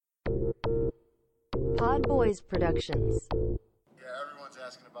Pod Boys Productions. Yeah, everyone's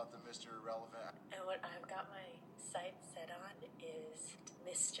asking about the Mr. Irrelevant. And what I've got my sights set on is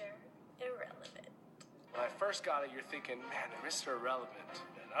Mr. Irrelevant. When I first got it, you're thinking, man, Mr. Irrelevant.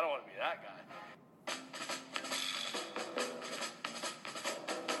 Man, I don't want to be that guy.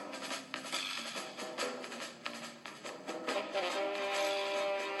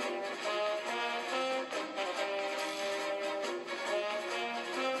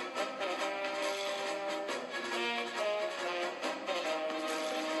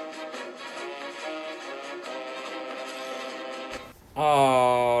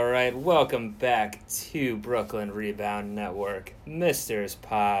 All right, welcome back to Brooklyn Rebound Network, Misterz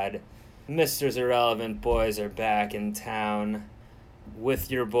Pod. Misterz Irrelevant boys are back in town with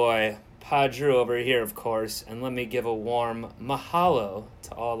your boy PodDrew over here, of course, and let me give a warm mahalo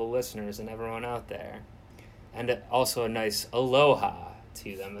to all the listeners and everyone out there, and also a nice aloha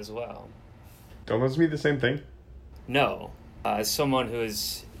to them as well. Don't those mean the same thing? No, as someone who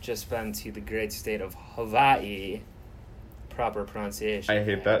has just been to the great state of Hawai'i, proper pronunciation. I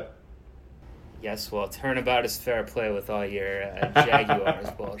hate that. Yes, well, turnabout is fair play with all your Jaguars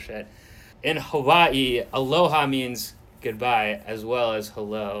bullshit. In Hawaii, aloha means goodbye as well as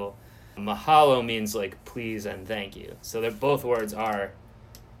hello. Mahalo means like please and thank you. So they're, both words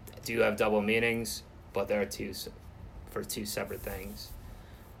do have double meanings, but they're two separate things.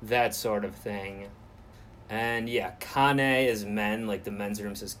 That sort of thing. And yeah, kane is men, like the men's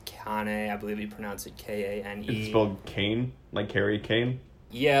room says kane. I believe you pronounce it Kane. It's spelled Kane, like Harry Kane?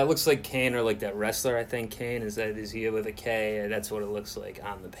 Yeah, it looks like Kane, or like that wrestler, I think Kane is he with a K. That's what it looks like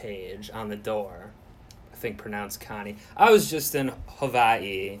on the page, on the door. I think pronounced Kane. I was just in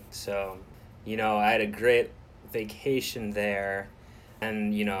Hawaii, so, I had a great vacation there.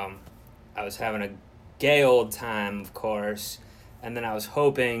 And, I was having a gay old time, of course. And then I was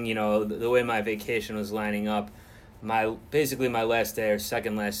hoping, the way my vacation was lining up, my last day or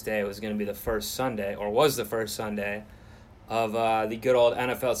second last day was going to be the first Sunday, or was the first Sunday, of the good old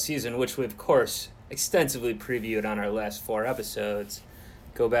NFL season, which we, of course, extensively previewed on our last 4 episodes.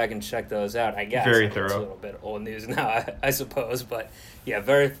 Go back and check those out, I guess. Very It's thorough. a little bit old news now, I suppose. But, yeah,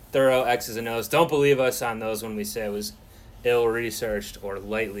 very thorough X's and O's. Don't believe us on those when we say it was ill-researched or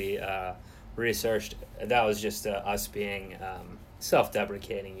lightly researched. That was just us being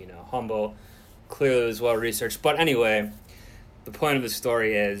self-deprecating, humble. Clearly it was well-researched. But anyway, the point of the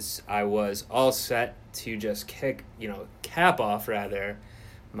story is I was all set to just cap off,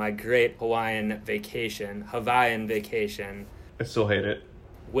 my great Hawaiian vacation, I still hate it.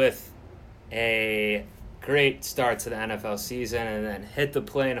 with a great start to the NFL season, and then hit the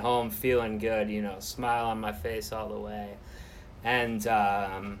plane home feeling good, smile on my face all the way. And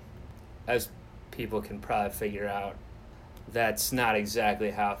as people can probably figure out, that's not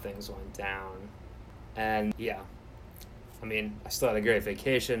exactly how things went down. And yeah, I still had a great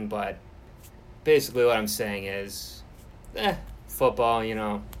vacation, but basically what I'm saying is, football,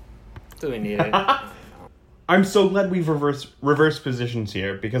 do we need it? I'm so glad we've reversed positions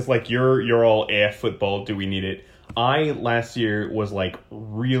here, because you're all football, do we need it? I last year was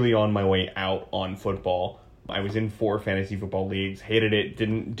really on my way out on football. I was in 4 fantasy football leagues, hated it,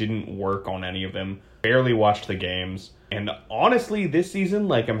 didn't work on any of them, barely watched the games. And honestly, this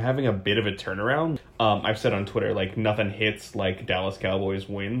season, I'm having a bit of a turnaround. I've said on Twitter, nothing hits like Dallas Cowboys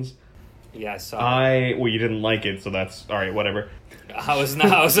wins. Yeah, I saw it. Well, you didn't like it, so that's alright, whatever. I was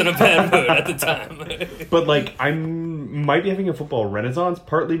in a bad mood at the time. But I might be having a football renaissance,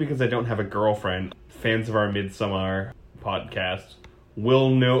 partly because I don't have a girlfriend. Fans of our Midsommar podcast will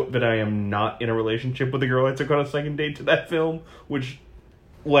note that I am not in a relationship with a girl I took on a second date to that film, which,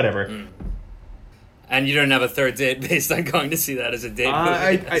 whatever. Mm. And you don't have a third date based on going to see that as a date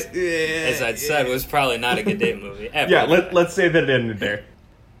movie. As I'd said, was probably not a good date movie. Ever. Yeah, let's say that it ended there.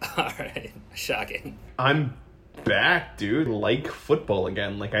 All right. Shocking. I'm back, dude. Like football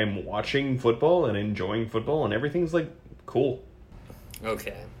again. I'm watching football and enjoying football, and everything's cool.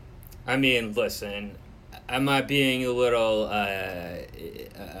 Okay. Listen, am I being a little, am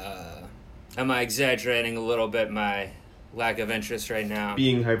I exaggerating a little bit my lack of interest right now?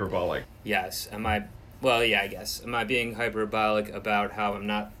 Being hyperbolic. Yes. Well, yeah, I guess. Am I being hyperbolic about how I'm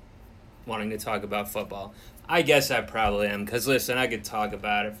not wanting to talk about football? I guess I probably am, because, listen, I could talk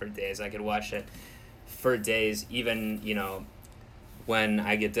about it for days. I could watch it for days, even, when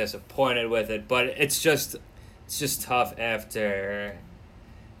I get disappointed with it. But it's just tough to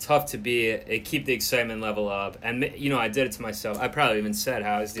keep the excitement level up. And, I did it to myself. I probably even said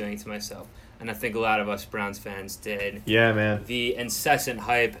how I was doing it to myself. And I think a lot of us Browns fans did. Yeah, man. The incessant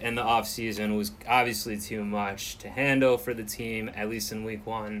hype in the offseason was obviously too much to handle for the team, at least in week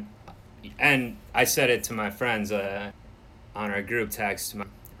 1. And I said it to my friends on our group text,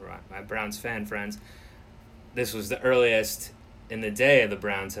 my Browns fan friends. This was the earliest in the day the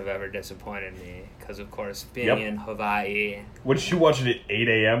Browns have ever disappointed me. Because, of course, being in Hawaii. What did you watch it at 8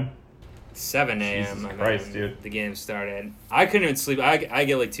 a.m.? 7 a.m. Jesus Christ, dude. The game started. I couldn't even sleep. I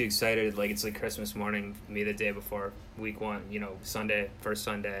get like too excited. Like it's like Christmas morning for me the day before week 1. Sunday, first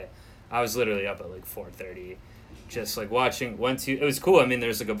Sunday. I was literally up at like 4:30, just like watching. It was cool. I mean,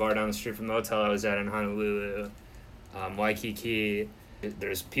 there's like a bar down the street from the hotel I was at in Honolulu, Waikiki.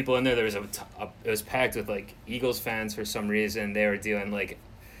 There's people in there. There was it was packed with like Eagles fans for some reason. They were doing like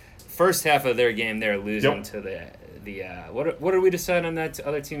first half of their game. They were losing to the what did we decide on that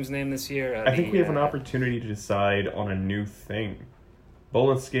other team's name this year? I think we have an opportunity to decide on a new thing.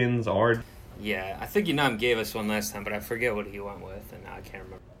 Bullet skins are... Yeah, I think Yunam gave us one last time, but I forget what he went with, and now I can't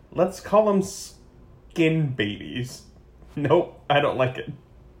remember. Let's call them skin babies. Nope, I don't like it.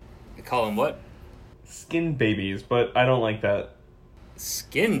 You call them what? Skin babies, but I don't like that.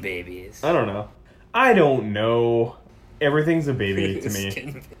 Skin babies? I don't know. Everything's a baby to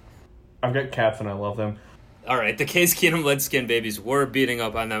me. I've got cats and I love them. All right, the Case Keenum-led skin babies were beating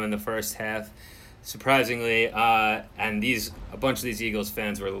up on them in the first half, surprisingly, and a bunch of these Eagles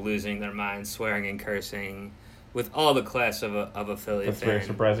fans were losing their minds, swearing and cursing, with all the class of a Philly That's fan. very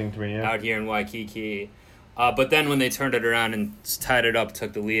surprising to me, yeah. Out here in Waikiki. But then when they turned it around and tied it up,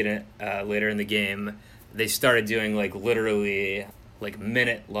 took the lead later in the game, they started doing like literally like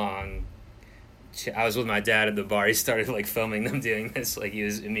minute-long. I was with my dad at the bar. He started like filming them doing this, like he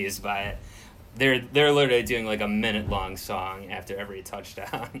was amused by it. They're literally doing like a minute-long song after every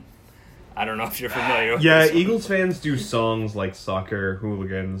touchdown. I don't know if you're familiar with Yeah, this one. Eagles fans do songs like Soccer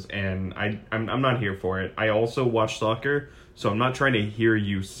Hooligans, and I'm not here for it. I also watch soccer, so I'm not trying to hear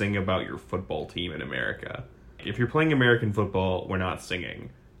you sing about your football team in America. If you're playing American football, we're not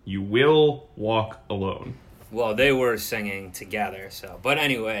singing. You will walk alone. Well, they were singing together, so. But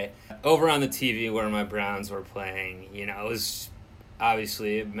anyway, over on the TV where my Browns were playing, it was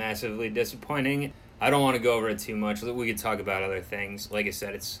obviously massively disappointing. I don't want to go over it too much. We could talk about other things. Like I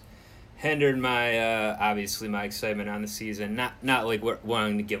said, it's hindered obviously my excitement on the season. Not like we're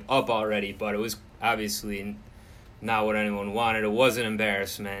wanting to give up already, but it was obviously not what anyone wanted. It was an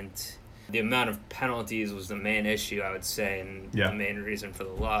embarrassment. The amount of penalties was the main issue, I would say, and the main reason for the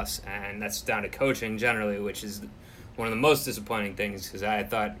loss. And that's down to coaching generally, which is one of the most disappointing things because I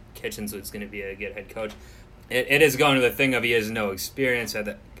thought Kitchens was going to be a good head coach. It is going to the thing of he has no experience at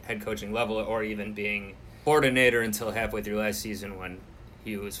the head coaching level or even being coordinator until halfway through last season when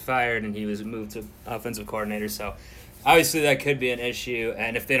he was fired and he was moved to offensive coordinator. So obviously that could be an issue.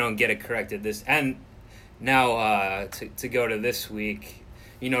 And if they don't get it corrected and now to go to this week,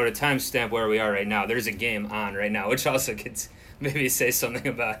 to timestamp where we are right now, there's a game on right now, which also could maybe say something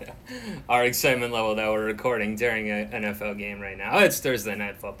about our excitement level that we're recording during an NFL game right now. It's Thursday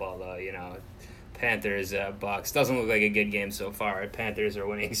Night Football, though, Panthers, Bucks. Doesn't look like a good game so far. Panthers are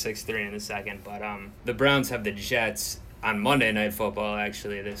winning 6-3 in the second. But the Browns have the Jets on Monday Night Football,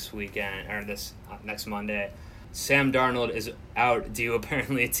 actually, this weekend, or this next Monday. Sam Darnold is out due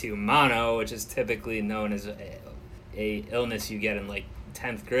apparently to mono, which is typically known as a illness you get in like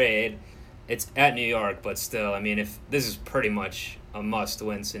 10th grade. It's at New York, but still, if this is pretty much a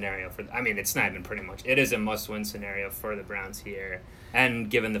must-win scenario it's not even pretty much. It is a must-win scenario for the Browns here.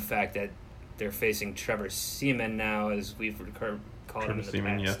 And given the fact that they're facing Trevor Seaman now, as we've called him in the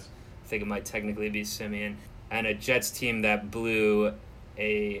past. Yes. I think it might technically be Simeon. And a Jets team that blew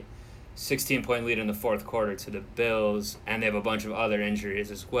a 16-point lead in the fourth quarter to the Bills, and they have a bunch of other injuries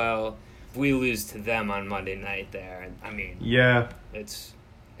as well. If we lose to them on Monday night there,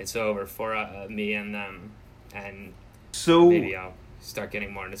 it's over for me and them. And so maybe I'll start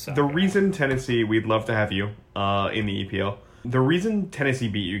getting more into soccer. The reason Tennessee, we'd love to have you in the EPL. The reason Tennessee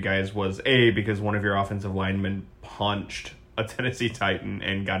beat you guys was because one of your offensive linemen punched a Tennessee Titan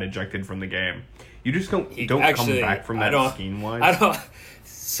and got ejected from the game. You just don't come back from that scheme-wise.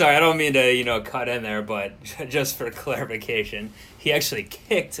 Sorry, I don't mean to, cut in there, but just for clarification, he actually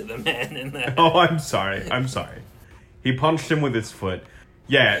kicked the man in the... Oh, I'm sorry. He punched him with his foot.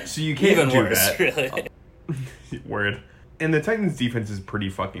 Yeah, so you can't Even do worse, that. Really. Word. And the Titans' defense is pretty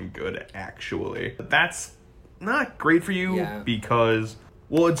fucking good, actually. That's not great for you because...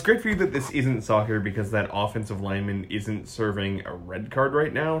 Well, it's great for you that this isn't soccer because that offensive lineman isn't serving a red card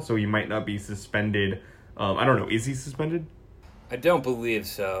right now, so he might not be suspended. I don't know. Is he suspended? I don't believe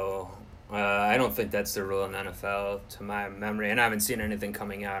so. I don't think that's the rule in the NFL, to my memory, and I haven't seen anything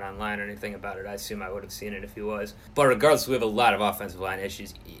coming out online or anything about it. I assume I would have seen it if he was. But regardless, we have a lot of offensive line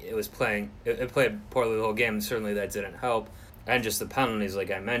issues. It played poorly the whole game, and certainly that didn't help. And just the penalties,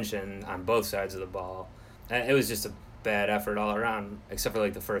 like I mentioned, on both sides of the ball. And it was just a bad effort all around, except for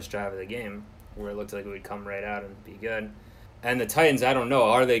like the first drive of the game, where it looked like we would come right out and be good. And the Titans, I don't know,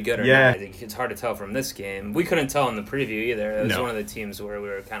 are they good or not? I think it's hard to tell from this game. We couldn't tell in the preview either. It was one of the teams where we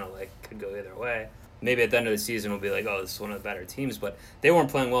were kind of like, could go either way. Maybe at the end of the season we'll be like, oh, this is one of the better teams. But they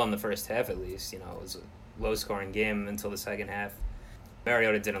weren't playing well in the first half, at least. It was a low-scoring game until the second half.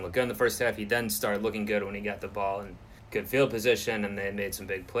 Mariota didn't look good in the first half. He then started looking good when he got the ball in good field position, and they made some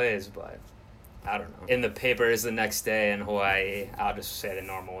big plays, but I don't know. In the papers the next day in Hawaii, I'll just say it the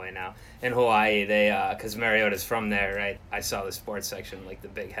normal way now. In Hawaii, they, because Mariota's from there, right? I saw the sports section, like the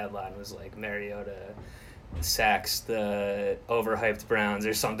big headline was like, Mariota sacks the overhyped Browns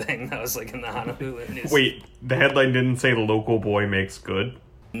or something. That was like in the Honolulu news. Wait, the headline didn't say the local boy makes good?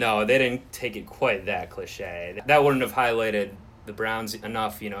 No, they didn't take it quite that cliche. That wouldn't have highlighted the Browns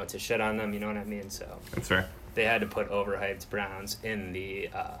enough, to shit on them, you know what I mean? So that's fair. They had to put overhyped Browns in the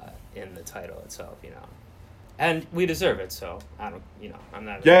title itself, And we deserve it, so I'm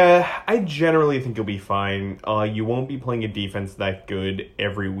not... Yeah, I generally think you'll be fine. You won't be playing a defense that good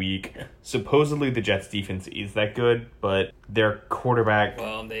every week. Supposedly the Jets' defense is that good, but their quarterback...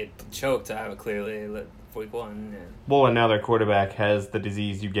 Well, they choked, clearly, week one. Yeah. Well, and now their quarterback has the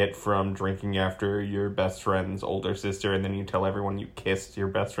disease you get from drinking after your best friend's older sister, and then you tell everyone you kissed your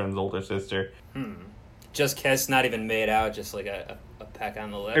best friend's older sister. Just kiss, not even made out, just like a peck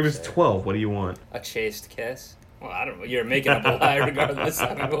on the lips. It was 12. What do you want? A chaste kiss? Well, I don't know. You're making up a lie regardless.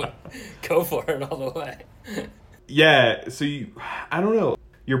 Go for it all the way. Yeah, so I don't know.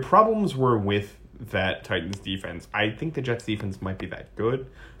 Your problems were with that Titans defense. I think the Jets defense might be that good.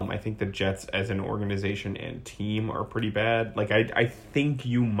 I think the Jets as an organization and team are pretty bad. Like, I think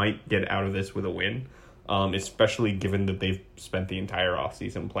you might get out of this with a win. Especially given that they've spent the entire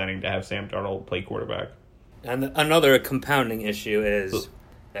offseason planning to have Sam Darnold play quarterback. And another compounding issue is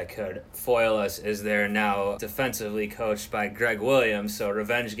that could foil us is they're now defensively coached by Greg Williams, so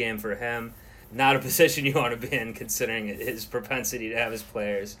revenge game for him. Not a position you want to be in considering his propensity to have his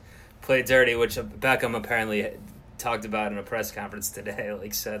players play dirty, which Beckham apparently talked about in a press conference today,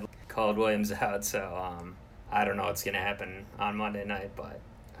 called Williams out. So I don't know what's going to happen on Monday night, but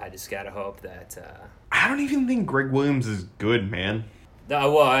I just got to hope that... I don't even think Greg Williams is good, man.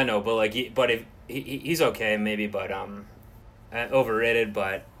 Well, I know, but if he's okay, maybe, but overrated.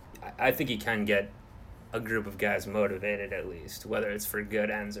 But I think he can get a group of guys motivated at least, whether it's for good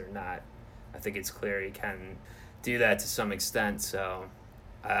ends or not. I think it's clear he can do that to some extent. So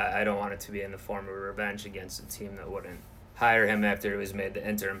I don't want it to be in the form of revenge against a team that wouldn't hire him after he was made the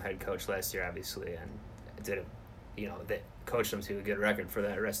interim head coach last year, obviously, and they coached him to a good record for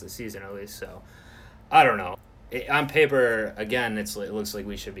that rest of the season at least. So I don't know. On paper, again, it looks like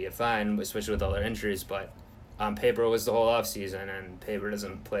we should be fine, especially with all our injuries, but on paper it was the whole offseason, and paper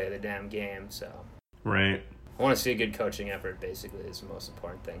doesn't play the damn game, so... Right. I want to see a good coaching effort, basically, is the most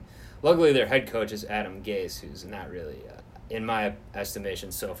important thing. Luckily, their head coach is Adam Gase, who's not really, in my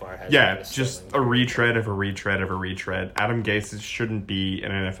estimation so far... just a retread of a retread of a retread. Adam Gase shouldn't be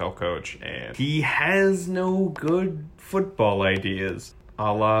an NFL coach, and he has no good football ideas.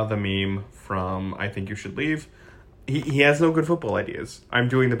 A la the meme from I Think You Should Leave. He has no good football ideas. I'm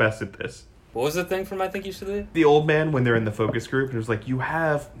doing the best at this. What was the thing from I Think You Should Leave? The old man, when they're in the focus group, and it was like, you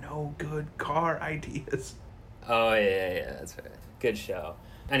have no good car ideas. Oh, yeah, that's right. Good show.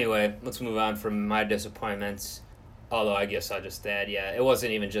 Anyway, let's move on from my disappointments. Although I guess I'll just add, it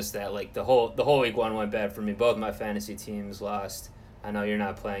wasn't even just that. Like, the whole week one went bad for me. Both my fantasy teams lost. I know you're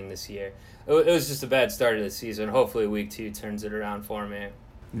not playing this year. It was just a bad start of the season. Hopefully week 2 turns it around for me.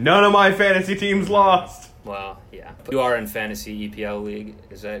 None of my fantasy teams lost. Well, yeah. You are in fantasy EPL league,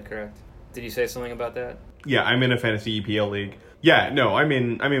 is that correct? Did you say something about that? Yeah, I'm in a fantasy EPL league. Yeah, no, I'm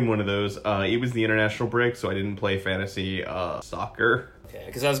in one of those. It was the international break, so I didn't play fantasy soccer. Okay,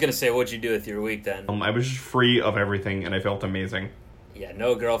 because I was going to say, what'd you do with your week then? I was just free of everything, and I felt amazing. Yeah,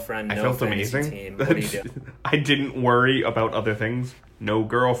 no girlfriend, no I felt fantasy amazing. team. What do you do? I didn't worry about other things. No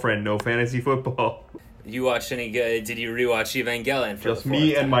girlfriend, no fantasy football. You watched any good? Did you rewatch Evangelion for Just the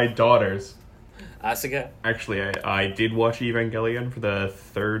me and my daughters. Asuka? Actually, I did watch Evangelion for the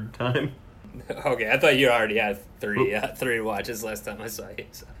 3rd time. Okay, I thought you already had three watches last time I saw you.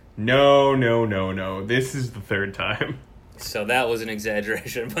 So. No. This is the 3rd time. So that was an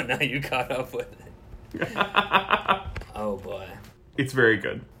exaggeration, but now you caught up with it. Oh, boy. It's very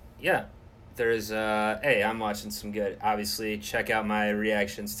good. Yeah. There's, I'm watching some good. Obviously, check out my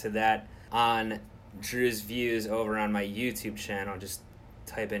reactions to that on Drew's Views over on my YouTube channel. Just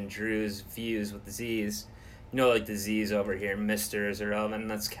type in Drew's Views with the Z's. Like the Z's over here, Misterz or Elvin.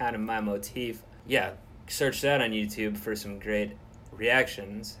 That's kind of my motif. Yeah, search that on YouTube for some great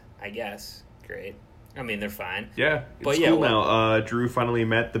reactions, I guess. Great. I mean, they're fine. Yeah, But it's yeah, cool well- now. Drew finally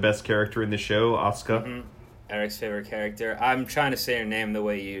met the best character in the show, Asuka. Mm-hmm. Eric's favorite character. I'm trying to say her name the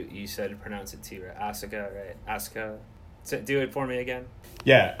way you said to pronounce it too, right? Asuka, right? Asuka. Do it for me again.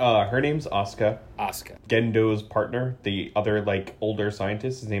 Yeah, her name's Asuka. Asuka. Gendo's partner, the other, like, older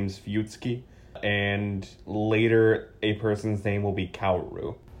scientist, his name's Fuyutsuki. And later, a person's name will be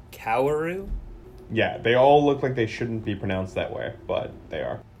Kaoru. Kaoru? Yeah, they all look like they shouldn't be pronounced that way, but they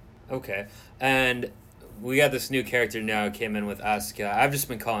are. Okay. And we got this new character now, came in with Asuka. I've just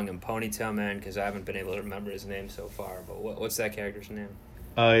been calling him Ponytail Man because I haven't been able to remember his name so far. But what's that character's name?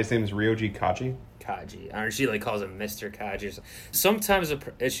 His name is Ryoji Kaji. Kaji. Or she like calls him Mr. Kaji. Sometimes the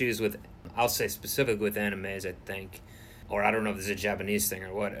issues with, I'll say specifically with animes, I think, or I don't know if this is a Japanese thing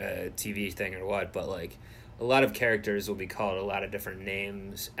or what, a TV thing or what, but like a lot of characters will be called a lot of different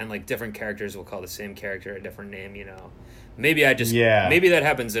names, and like different characters will call the same character a different name, you know. Maybe maybe that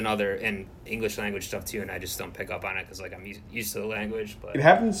happens in English language stuff too, and I just don't pick up on it because like I'm used to the language. But It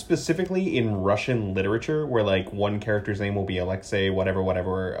happens specifically in Russian literature, where like one character's name will be Alexei,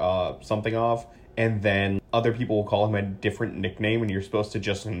 whatever, something off, and then other people will call him a different nickname, and you're supposed to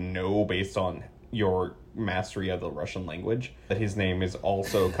just know based on your mastery of the Russian language that his name is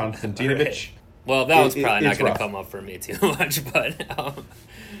also Konstantinovich. Right. Well, that was probably not it's going to rough. come up for me too much,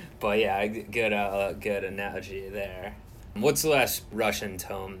 but yeah, good analogy there. What's the last Russian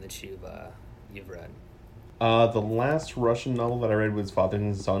tome that you've read? The last Russian novel that I read was Fathers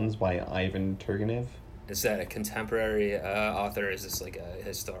and Sons by Ivan Turgenev. Is that a contemporary author? Or is this like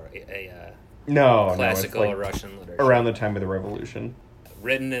a No, classical no, it's like Russian literature? around the time of the revolution.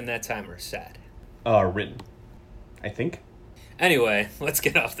 Written in that time or set? Written, I think. Anyway, let's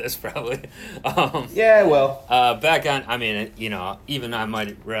get off this probably. Yeah, well, Back on, I mean, you know, even I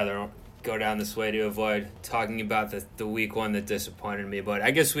might rather go down this way to avoid talking about the week one that disappointed me, but I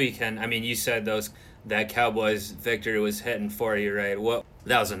guess we can. I mean, you said that Cowboys victory was hitting for you, right? Well,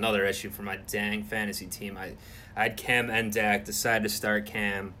 that was another issue for my dang fantasy team. I had Cam and Dak, decided to start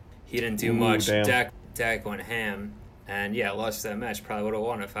Cam. He didn't do much. Damn. Dak went ham, and yeah, lost that match. Probably would have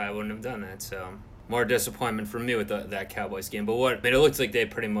won if I wouldn't have done that. So more disappointment for me with that Cowboys game. But it looks like they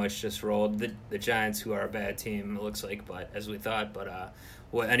pretty much just rolled the Giants, who are a bad team. It looks like, but as we thought. But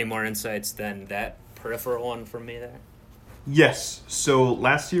any more insights than that peripheral one from me there? yes. So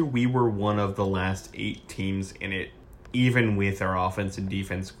last year we were one of the last 8 teams in it, even with our offense and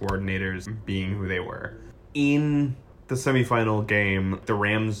defense coordinators being who they were. In the semifinal game, the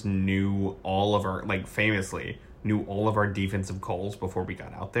Rams knew all of our, like, famously knew all of our defensive calls before we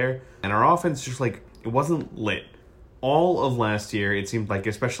got out there. And our offense just, like, it wasn't lit. All of last year, it seemed like,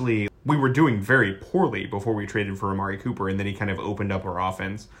 especially, we were doing very poorly before we traded for Amari Cooper, and then he kind of opened up our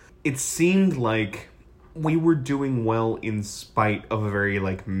offense. It seemed like we were doing well in spite of a very,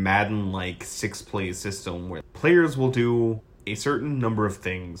 like, Madden-like 6-play system where players will do a certain number of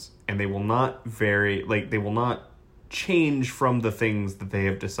things, and they will not vary, like, they will not change from the things that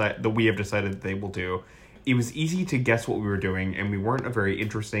we have decided that they will do. It was easy to guess what we were doing, and we weren't a very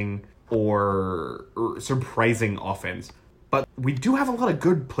interesting or surprising offense. But we do have a lot of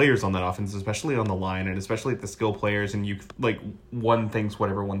good players on that offense, especially on the line, and especially at the skill players, and one thinks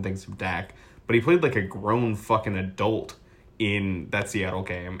whatever one thinks of Dak. But he played like a grown fucking adult in that Seattle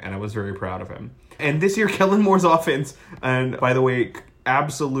game, and I was very proud of him. And this year, Kellen Moore's offense, and by the way,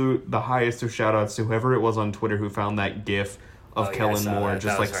 the highest of shout-outs to whoever it was on Twitter who found that gif of Kellen Moore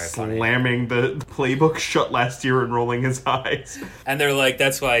just like slamming the playbook shut last year and rolling his eyes. And they're like,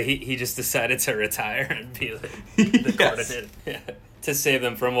 that's why he just decided to retire and be the coordinator. Yeah. To save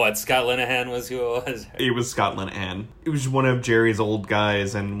them from what? Scott Linehan was who it was? It was Scott Linehan. It was one of Jerry's old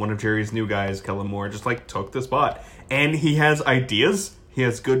guys and one of Jerry's new guys, Kellen Moore, just like took the spot. And he has ideas. He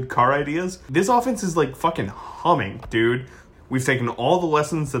has good car ideas. This offense is like fucking humming, dude. We've taken all the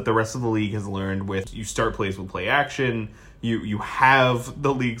lessons that the rest of the league has learned with you start plays with play action. You have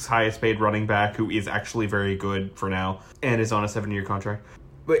the league's highest paid running back who is actually very good for now and is on a 7-year contract.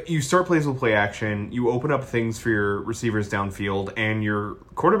 But you start plays with play action, you open up things for your receivers downfield, and your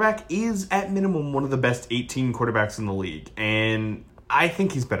quarterback is at minimum one of the best 18 quarterbacks in the league. And I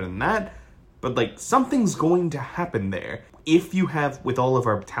think he's better than that, but like something's going to happen there. If you have, with all of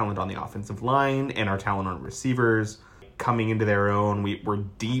our talent on the offensive line and our talent on receivers coming into their own, we're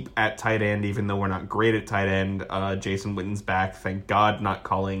deep at tight end, even though we're not great at tight end. Jason Witten's back, thank God, not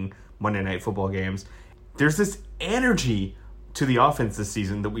calling Monday Night Football games. There's this energy to the offense this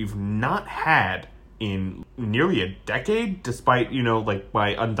season that we've not had in nearly a decade, despite, like,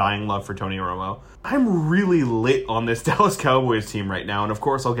 my undying love for Tony Romo. I'm really lit on this Dallas Cowboys team right now, and of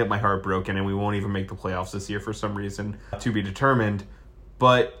course I'll get my heart broken, and we won't even make the playoffs this year for some reason, to be determined.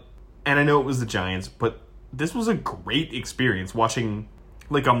 And I know it was the Giants, but this was a great experience watching,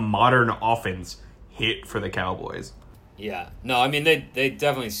 like, a modern offense hit for the Cowboys. Yeah. No, I mean, they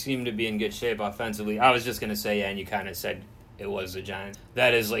definitely seem to be in good shape offensively. I was just going to say, yeah, and you kind of said it was the Giants.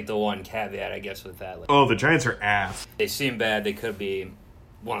 That is, like, the one caveat, I guess, with that. Like, the Giants are ass. They seem bad. They could be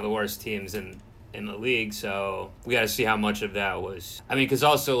one of the worst teams in the league, so we got to see how much of that was. I mean, because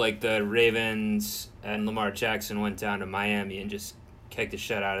also, like, the Ravens and Lamar Jackson went down to Miami and just kicked the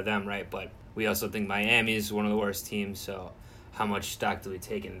shit out of them, right? But we also think Miami is one of the worst teams, so how much stock do we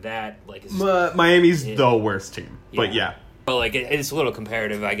take in that? Like, Miami's the worst team, but yeah. But, like, it's a little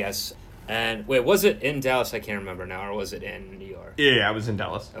comparative, I guess. And, wait, was it in Dallas? I can't remember now, or was it in New York? Yeah, I was in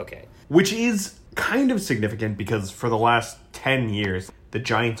Dallas. Okay. Which is kind of significant because for the last 10 years, the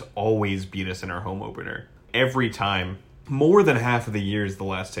Giants always beat us in our home opener. Every time. More than half of the years, the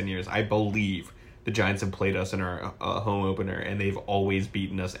last 10 years, I believe the Giants have played us in our home opener, and they've always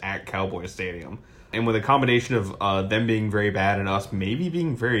beaten us at Cowboy Stadium. And with a combination of them being very bad and us maybe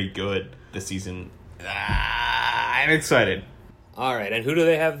being very good this season, I'm excited. All right, and who do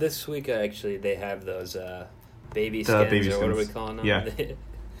they have this week? Actually, they have those baby skins, or what are we calling them? Yeah.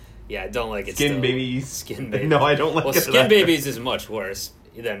 Yeah, I don't like it. Skin still. babies. Skin babies. No, I don't like it. Well, skin babies is much worse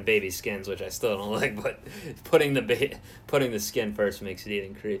than baby skins, which I still don't like, but putting the skin first makes it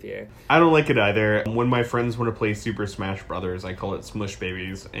even creepier. I don't like it either. When my friends want to play Super Smash Brothers, I call it Smush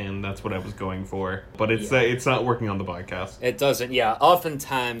Babies, and that's what I was going for. But it's not working on the podcast. It doesn't, yeah.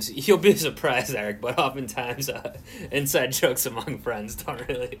 Oftentimes, you'll be surprised, Eric, but oftentimes inside jokes among friends don't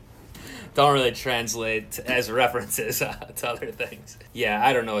really translate as references to other things. Yeah,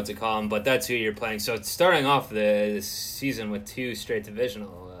 I don't know what to call them, but that's who you're playing. So it's starting off the season with 2 straight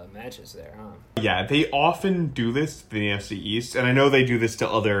divisional matches there, huh? Yeah, they often do this to the NFC East, and I know they do this to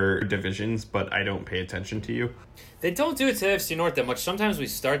other divisions, but I don't pay attention to you. They don't do it to NFC North that much. Sometimes we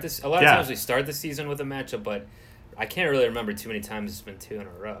start this. A lot of times we start the season with a matchup, but I can't really remember too many times it's been 2 in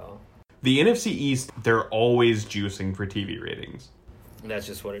a row. The NFC East, they're always juicing for TV ratings. That's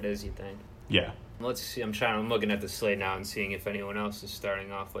just what it is, you think? Yeah. Let's see. I'm looking at the slate now and seeing if anyone else is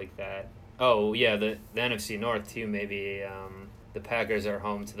starting off like that. Oh, yeah, the NFC North, too, maybe. The Packers are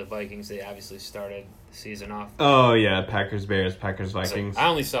home to the Vikings. They obviously started the season off. Oh, yeah, Packers, Bears, Packers, Vikings. So I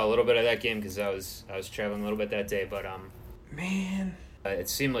only saw a little bit of that game because I was traveling a little bit that day, but man, it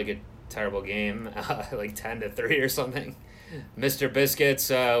seemed like a terrible game, like 10-3 or something. Mr. Biscuits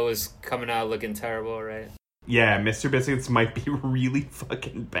was coming out looking terrible, right? Yeah, Mr. Biscuits might be really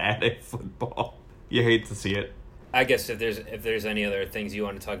fucking bad at football. You hate to see it. I guess if there's any other things you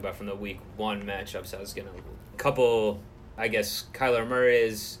want to talk about from the week 1 matchups, I was gonna couple. I guess Kyler Murray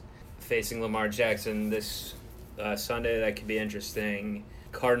is facing Lamar Jackson this Sunday. That could be interesting.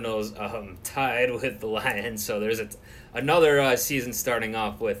 Cardinals tied with the Lions, so there's another season starting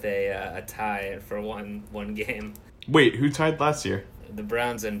off with a tie for one game. Wait, who tied last year? The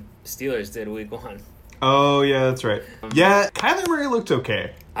Browns and Steelers did week 1. Oh, yeah, that's right. Yeah, Kyler Murray looked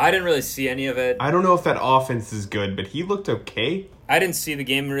okay. I didn't really see any of it. I don't know if that offense is good, but he looked okay. I didn't see the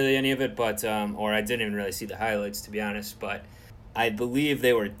game really, any of it, but or I didn't even really see the highlights, to be honest, but I believe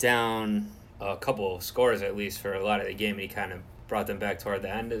they were down a couple scores at least for a lot of the game, and he kind of brought them back toward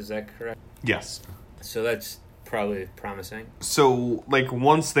the end. Is that correct? Yes. So that's probably promising. So, like,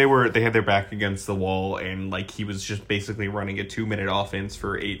 once they had their back against the wall and, like, he was just basically running a 2-minute offense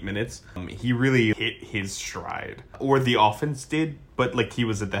for 8 minutes, he really hit his stride. Or the offense did, but, like, he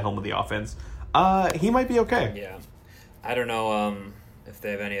was at the helm of the offense. He might be okay. Yeah. I don't know if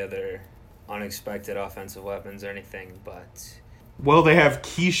they have any other unexpected offensive weapons or anything, but... Well, they have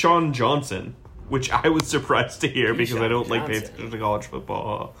Keyshawn Johnson, which I was surprised to hear because I don't like pay Johnson. attention to college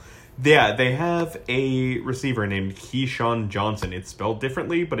football. Yeah, they have a receiver named Keyshawn Johnson. It's spelled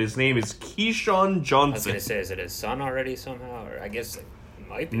differently, but his name is Keyshawn Johnson. I was going to say, is it his son already somehow? Or I guess it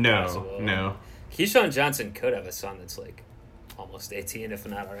might be possible. No. Keyshawn Johnson could have a son that's like almost 18, if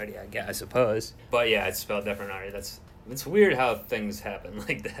not already, I suppose. But yeah, it's spelled different already. It's weird how things happen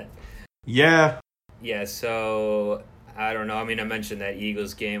like that. Yeah. Yeah, so I don't know. I mean, I mentioned that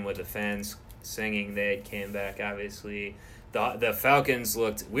Eagles game with the fans singing. They came back, obviously. The Falcons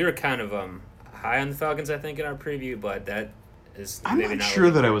looked... We were kind of high on the Falcons, I think, in our preview, but that is I'm maybe not not sure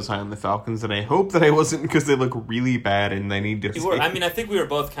that I was high on the Falcons, and I hope that I wasn't because they look really bad and they need to... I mean, I think we were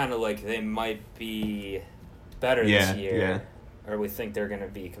both kind of like, they might be better this year. Yeah. or we think they're going to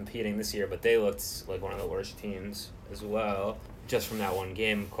be competing this year, but they looked like one of the worst teams as well, just from that one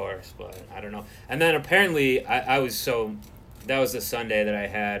game, of course, but I don't know. And then apparently, that was the Sunday that I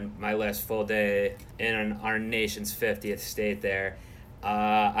had my last full day in our nation's 50th state there.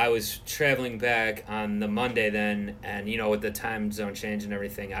 I was traveling back on the Monday then, and, with the time zone change and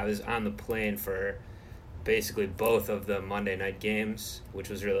everything, I was on the plane for basically both of the Monday night games, which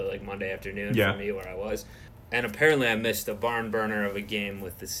was really like Monday afternoon for me where I was. And apparently I missed a barn burner of a game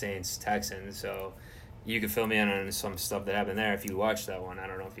with the Saints-Texans, so you could fill me in on some stuff that happened there if you watched that one. I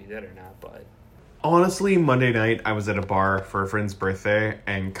don't know if you did or not, but... Honestly, Monday night, I was at a bar for a friend's birthday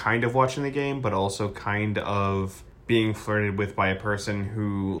and kind of watching the game, but also kind of being flirted with by a person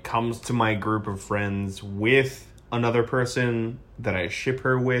who comes to my group of friends with another person that I ship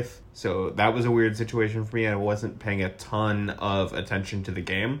her with. So that was a weird situation for me. I wasn't paying a ton of attention to the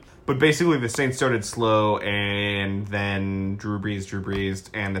game. But basically, the Saints started slow, and then Drew Brees,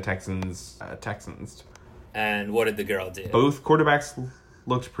 and the Texans. And what did the girl do? Both quarterbacks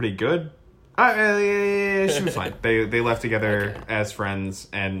looked pretty good. She was fine. They left together as friends,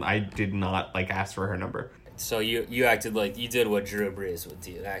 and I did not ask for her number. So you acted like you did what Drew Brees would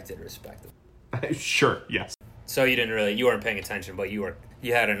do. You acted respectable. Sure, yes. So you weren't paying attention, but you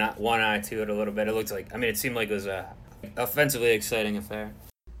had one eye to it a little bit. It looked like, it seemed like it was a offensively exciting affair.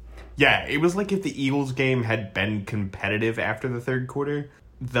 Yeah, it was like if the Eagles game had been competitive after the third quarter.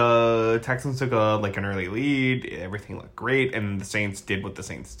 The Texans took an early lead. Everything looked great, and the Saints did what the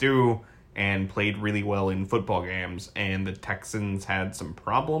Saints do and played really well in football games. And the Texans had some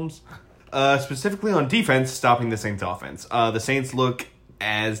problems, specifically on defense, stopping the Saints' offense. The Saints look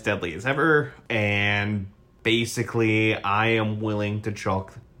as deadly as ever, and basically, I am willing to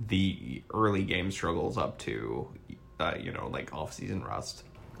chalk the early game struggles up to, off-season rust.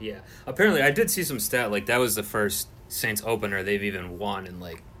 Yeah. Apparently, I did see some stat, that was the first Saints opener they've even won in,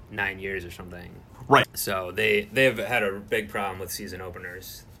 9 years or something. Right. So, they've had a big problem with season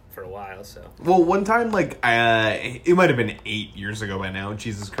openers for a while, so. Well, one time, it might have been 8 years ago by now,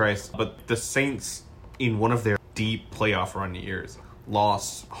 Jesus Christ, but the Saints, in one of their deep playoff run years,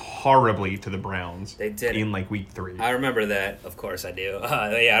 lost horribly to the Browns. They did in week 3. I remember that. Of course, I do.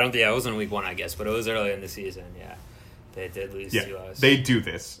 It wasn't week 1, I guess, but it was early in the season. Yeah, they did lose to us. They do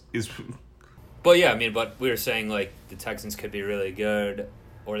this. But but we were saying the Texans could be really good,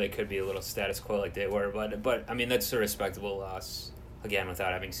 or they could be a little status quo like they were. But that's a respectable loss. Again,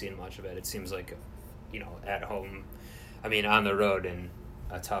 without having seen much of it, it seems like, at home, on the road in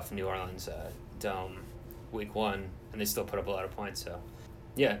a tough New Orleans dome, week 1. And they still put up a lot of points, so...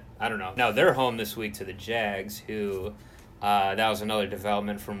 Yeah, I don't know. Now, they're home this week to the Jags, who... that was another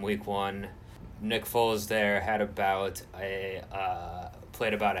development from week 1. Nick Foles there had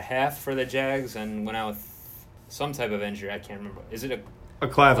played about a half for the Jags and went out with some type of injury. I can't remember. Is it a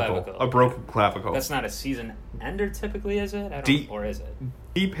clavicle? A broken clavicle. That's not a season ender, typically, is it? Or is it?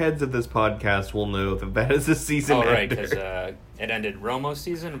 Deep heads of this podcast will know that is a season ender. Oh, right, because it ended Romo's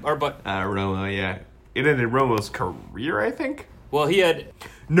season? Romo, yeah. It ended Romo's career, I think. Well, he had...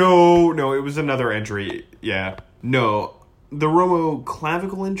 No, it was another injury. Yeah. No, the Romo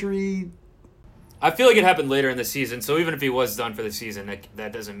clavicle injury... I feel like it happened later in the season, so even if he was done for the season,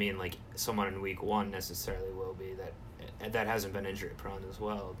 that doesn't mean someone in week 1 necessarily will be. That hasn't been injury prone as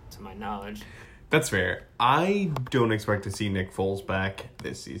well, to my knowledge. That's fair. I don't expect to see Nick Foles back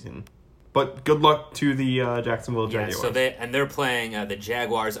this season. But good luck to the Jacksonville Jaguars. Yeah, so they're playing. The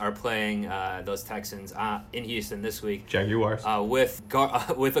Jaguars are playing those Texans in Houston this week. Jaguars with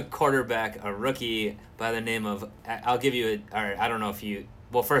a quarterback, a rookie by the name of. I'll give you I don't know if you.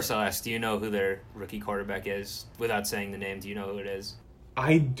 Well, first I'll ask. Do you know who their rookie quarterback is? Without saying the name, do you know who it is?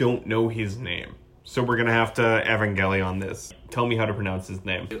 I don't know his name, so we're gonna have to Evangelion on this. Tell me how to pronounce his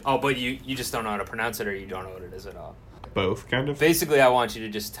name. Oh, but you just don't know how to pronounce it, or you don't know what it is at all. Both, kind of. Basically, I want you to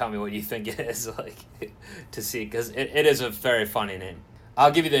just tell me what you think it is, to see, because it is a very funny name.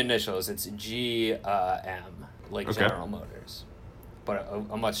 I'll give you the initials. It's GM, General Motors, but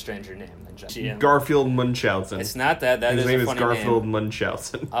a much stranger name than GM. Garfield Munchausen. It's not that. His name is funny Garfield name.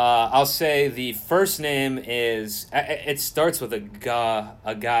 Munchausen. I'll say the first name is. It starts with a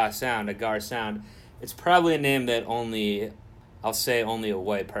gar sound. It's probably a name that only a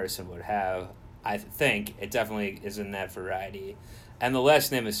white person would have. I think it definitely is in that variety. And the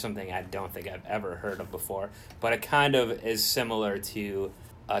last name is something I don't think I've ever heard of before, but it kind of is similar to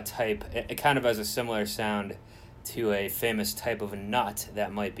a type, it kind of has a similar sound to a famous type of nut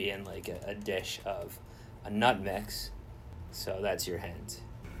that might be in a dish of a nut mix. So that's your hint.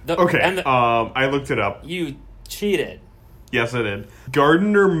 I looked it up. You cheated. Yes, I did.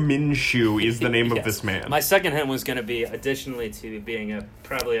 Gardner Minshew is the name of Yes. this man. My second hint was going to be, additionally to being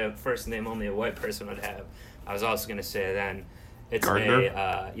probably a first name only a white person would have, I was also going to say then it's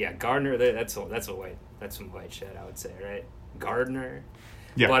Gardner? Gardner. That's some white shit, I would say, right? Gardner.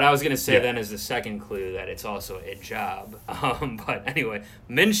 Yeah. But I was going to say Yeah. then as the second clue that it's also a job. But anyway,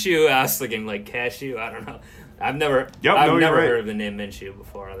 Minshew, I was thinking like cashew. I don't know. I've never Yep, no, you're right. heard of the name Minshew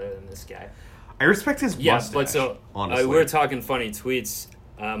before other than this guy. I respect his mustache, but so honestly. we were talking funny tweets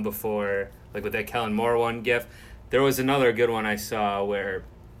before, like with that Kellen Moore one gif. There was another good one I saw where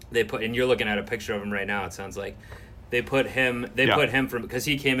they put, and you're looking at a picture of him right now. It sounds like they put him from, because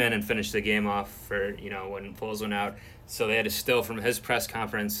he came in and finished the game off for when Foles went out. So they had a still from his press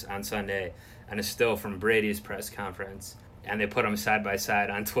conference on Sunday and a still from Brady's press conference. And they put them side by side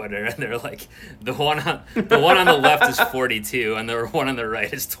on Twitter, and they're like, the one on the left is 42, and the one on the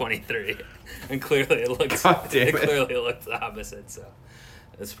right is 23, and clearly it looks the opposite. So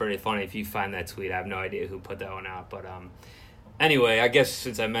it's pretty funny if you find that tweet. I have no idea who put that one out, but anyway, I guess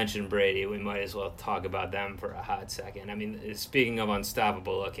since I mentioned Brady, we might as well talk about them for a hot second. I mean, speaking of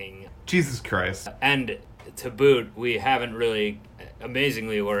unstoppable looking, Jesus Christ. and to boot, we haven't really,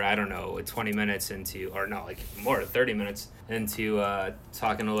 amazingly, we're, 20 minutes into, or no, like more than 30 minutes into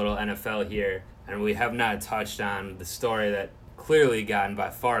talking a little NFL here, and we have not touched on the story that clearly gotten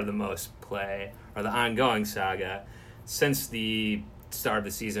by far the most play, or the ongoing saga, since the start of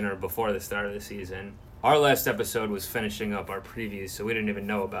the season, or before the start of the season. Our last episode was finishing up our previews, so we didn't even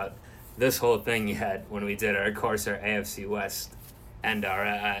know about this whole thing yet when we did our AFC West and our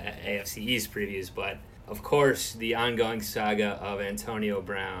AFC East previews, but of course, the ongoing saga of Antonio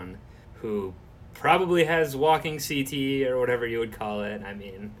Brown, who probably has walking CTE or whatever you would call it. I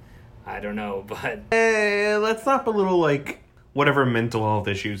mean, I don't know, but Let's not belittle, whatever mental health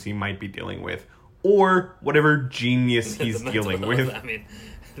issues he might be dealing with, or whatever genius he's the mental dealing health, with. I mean,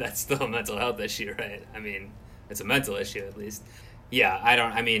 that's still a mental health issue, right? I mean, it's a mental issue at least. Yeah,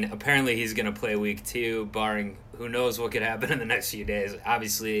 apparently he's going to play week 2, barring who knows what could happen in the next few days.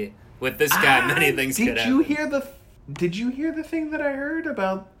 Obviously, with this guy, many things could happen. Did you hear the thing that I heard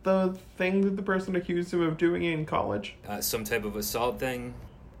about the thing that the person accused him of doing in college? Some type of assault thing?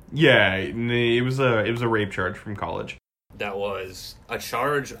 Yeah, it was a rape charge from college. That was a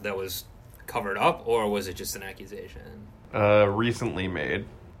charge that was covered up, or was it just an accusation? Recently made.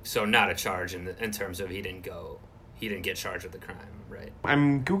 So not a charge in terms of he didn't get charged with the crime, right?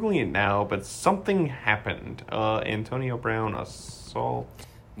 I'm Googling it now, but something happened. Antonio Brown assault.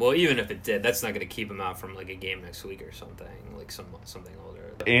 Well, even if it did, that's not going to keep him out from like a game next week or something, like something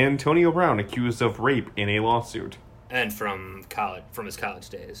older. Antonio Brown accused of rape in a lawsuit. And from his college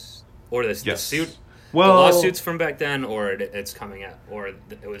days, or the suit. Well, the lawsuit's from back then, or it's coming out, or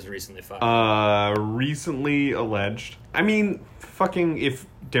it was recently filed. Recently alleged. I mean, fucking if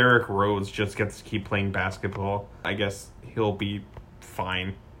Derrick Rose just gets to keep playing basketball, I guess he'll be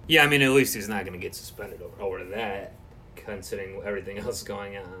fine. Yeah, I mean, at least he's not going to get suspended over that, considering everything else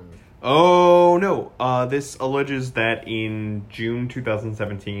going on. Oh, no. This alleges that in June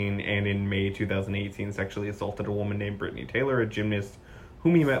 2017 and in May 2018 sexually assaulted a woman named Brittany Taylor, a gymnast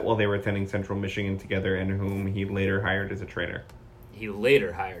whom he met while they were attending Central Michigan together and whom he later hired as a trainer. He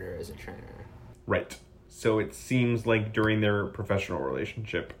later hired her as a trainer. Right. So it seems like during their professional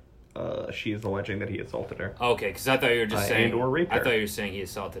relationship, she is alleging that he assaulted her. Okay, because I thought you were just saying... And or raped her. I thought you were saying he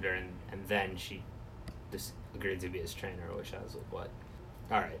assaulted her and then she just agreed to be his trainer, which I was like, what?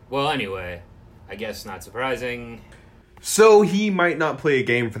 Alright, well, anyway, I guess not surprising. So he might not play a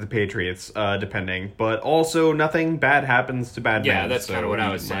game for the Patriots, depending. But also, nothing bad happens to bad men. Yeah, that's kind of what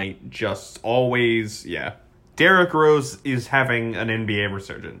I was saying. Might just always, yeah. Derrick Rose is having an NBA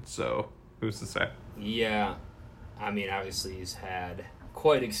resurgence, so who's to say? Yeah, I mean, obviously he's had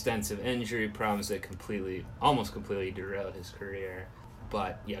quite extensive injury problems that almost completely derailed his career.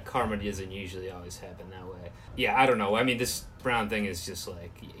 But yeah, karma doesn't usually always happen that way. Yeah, I don't know. I mean, this Brown thing is just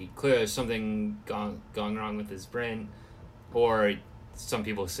like, clearly there's something gone wrong with his brain. Or some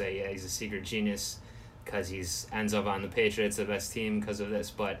people say, yeah, he's a secret genius because he ends up on the Patriots, the best team, because of this.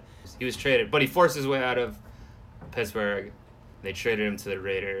 But he was traded. But he forced his way out of Pittsburgh. They traded him to the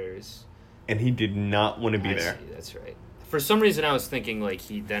Raiders. And he did not want to be there. See, that's right. For some reason, I was thinking like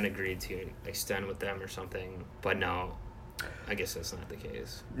he then agreed to extend with them or something. But no, I guess that's not the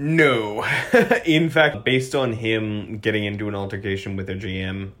case. No. In fact, based on him getting into an altercation with their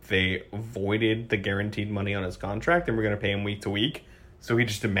GM, they voided the guaranteed money on his contract and were going to pay him week to week. So he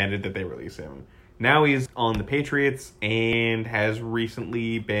just demanded that they release him. Now he's on the Patriots and has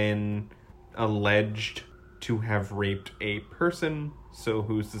recently been alleged to have raped a person So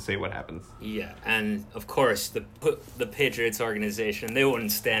who's to say what happens? Yeah, and of course the Patriots organization, they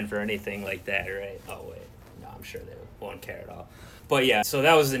wouldn't stand for anything like that, right? Oh wait, no, I'm sure they won't care at all. But yeah, so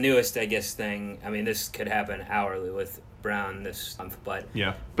that was the newest, I guess, thing. I mean, this could happen hourly with Brown this month, but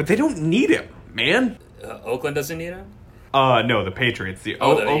Yeah, but they don't need him, man. Oakland doesn't need him. No, the Patriots.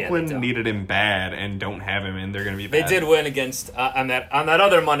 Oakland they don't. needed him bad and don't have him, and they're going to be bad. They did win against on that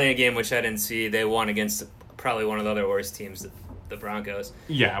other Monday game, which I didn't see. They won against probably one of the other worst teams, the Broncos.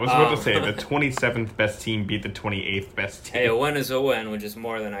 Yeah, I was about to say the 27th best team beat the 28th best team. Hey, a win is a win, which is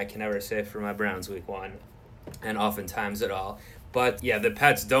more than I can ever say for my Browns week 1, and oftentimes at all. But yeah, the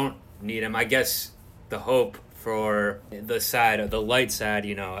Pats don't need him. I guess the hope for the light side,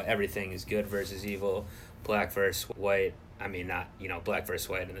 everything is good versus evil, black versus white. I mean, not black versus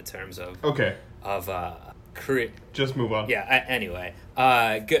white in the terms of Okay, just move on. Yeah. Anyway,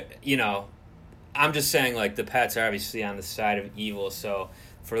 good. I'm just saying, like, the Pats are obviously on the side of evil. So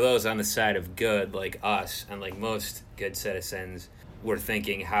for those on the side of good, like us and like most good citizens, we're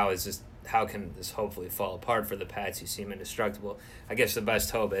thinking, how can this hopefully fall apart for the Pats who seem indestructible? I guess the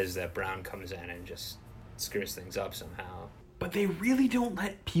best hope is that Brown comes in and just screws things up somehow. But they really don't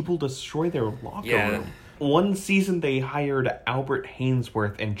let people destroy their locker Yeah. room. One season they hired Albert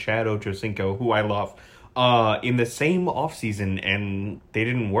Hainsworth and Chad Ochocinco, who I love, in the same offseason, and they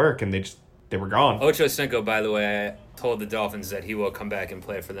didn't work, and they were gone. Ochocinco, by the way, I told the Dolphins that he will come back and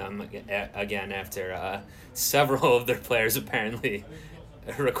play for them again after several of their players apparently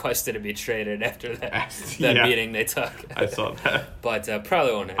requested to be traded after that meeting they took. I saw that. But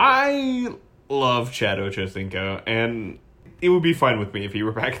probably won't happen. I love Chad Ochocinco, and it would be fine with me if he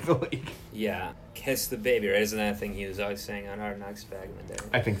were back in the league. Yeah. Kiss the baby, right? Isn't that a thing he was always saying on Hard Knocks back in the day?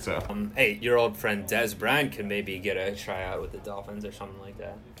 I think so. Hey, your old friend Des Bryant could maybe get a tryout with the Dolphins or something like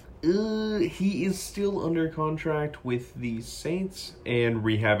that. He is still under contract with the Saints and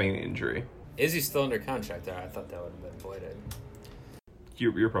rehabbing an injury. Is he still under contract there? I thought that would have been voided.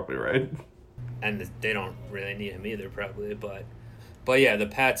 You're probably right. And they don't really need him either, probably. But yeah, the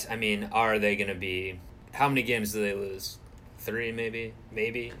Pats, I mean, are they going to be... How many games do they lose? 3, maybe?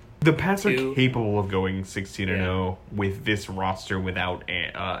 Maybe? The Pats 2? are capable of going 16-0 with this roster without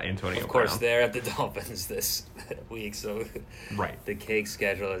Antonio Brown. Of course, they're at the Dolphins this week, so right. The cake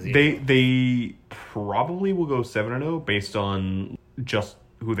schedule is even. They probably will go 7-0 based on just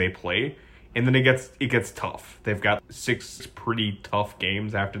who they play, and then it gets tough. They've got 6 pretty tough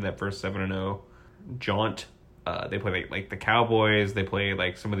games after that first 7-0 jaunt. They play like the Cowboys. They play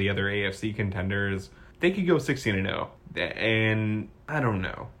like some of the other AFC contenders. They could go 16-0, and I don't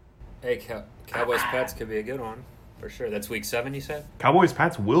know. Hey, Cowboys Pats could be a good one for sure. That's week 7, you said? Cowboys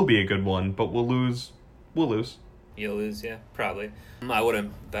Pats will be a good one, but we'll lose. You'll lose, yeah, probably. I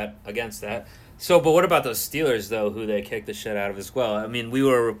wouldn't bet against that. So, but what about those Steelers though, who they kicked the shit out of as well? I mean, we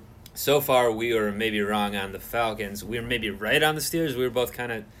were maybe wrong on the Falcons. We were maybe right on the Steelers. We were both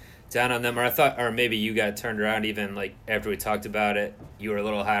kind of down on them, or maybe you got turned around even like after we talked about it. You were a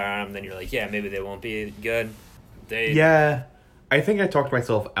little higher on them, then you're like, yeah, maybe they won't be good. Yeah. I think I talked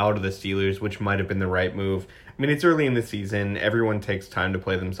myself out of the Steelers, which might have been the right move. I mean, it's early in the season. Everyone takes time to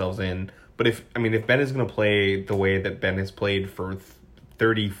play themselves in. But if Ben is going to play the way that Ben has played for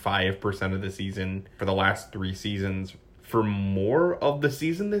 35% of the season for the last 3 seasons, for more of the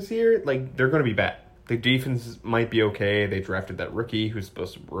season this year, like, they're going to be bad. The defense might be okay. They drafted that rookie who's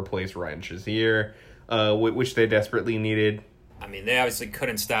supposed to replace Ryan Shazier, which they desperately needed. I mean, they obviously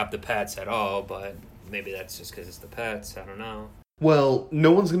couldn't stop the Pats at all, but maybe that's just because it's the Pats. I don't know. Well,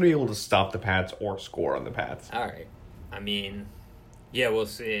 no one's going to be able to stop the Pats or score on the Pats. All right. I mean, yeah, we'll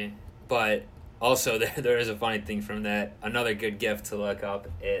see. But also, there is a funny thing from that. Another good gift to look up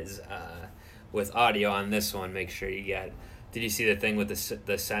is with audio on this one, make sure you get... Did you see the thing with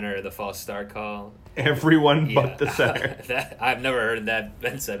the center, the false start call? Everyone but the center. I've never heard that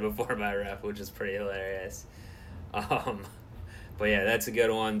been said before by a ref, which is pretty hilarious. But yeah, that's a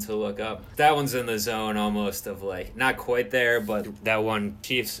good one to look up. That one's in the zone almost of like, not quite there, but that one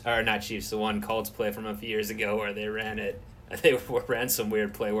the one Colts play from a few years ago where they ran some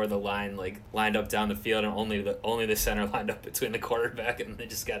weird play where the line like lined up down the field and only the center lined up between the quarterback and they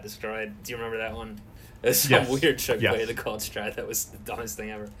just got destroyed. Do you remember that one? It was some weird trick play the Colts tried. That was the dumbest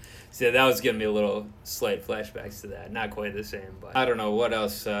thing ever. So yeah, that was giving me a little slight flashbacks to that. Not quite the same, but I don't know what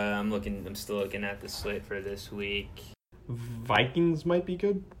else. I'm still looking at the slate for this week. Vikings might be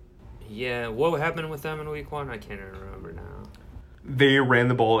good. Yeah, what happened with them in week 1? I can't even remember now. They ran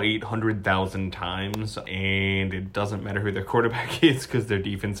the ball 800,000 times, and it doesn't matter who their quarterback is because their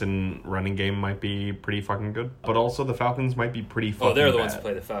defense and running game might be pretty fucking good. But also the Falcons might be pretty fucking bad. Oh, they're the ones who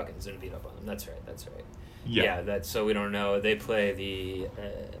play the Falcons and beat up on them. That's right. That's so we don't know. They play the.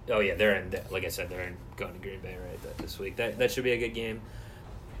 They're in. Like I said, going to Green Bay this week. That should be a good game.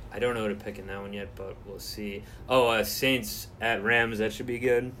 I don't know who to pick in that one yet, but we'll see. Saints at Rams. That should be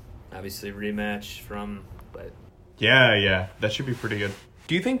good. Obviously, rematch but. Yeah, that should be pretty good.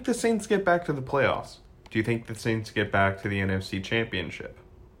 Do you think the Saints get back to the playoffs? Do you think the Saints get back to the NFC Championship?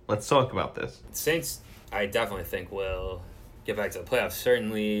 Let's talk about this. Saints, I definitely think will get back to the playoffs.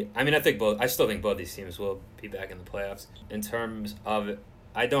 Certainly, I mean, I still think both these teams will be back in the playoffs. In terms of,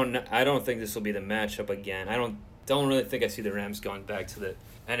 I don't think this will be the matchup again. I don't really think I see the Rams going back to the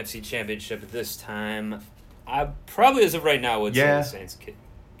NFC Championship at this time. I probably, as of right now, would say the Saints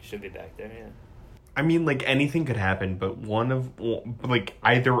should be back there. Yeah. I mean, like, anything could happen, but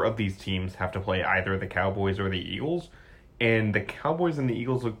either of these teams have to play either the Cowboys or the Eagles, and the Cowboys and the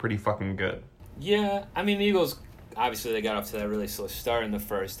Eagles look pretty fucking good. Yeah, I mean, the Eagles, obviously, they got off to that really slow start in the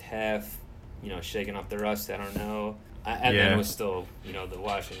first half, shaking off the rust, I don't know. And then it was still, the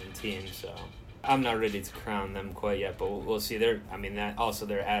Washington team, so I'm not ready to crown them quite yet, but we'll see. They're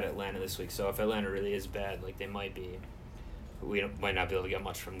at Atlanta this week, so if Atlanta really is bad, like they might be, we might not be able to get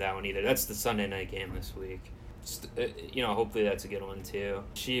much from that one either. That's the Sunday night game this week. Hopefully that's a good one too.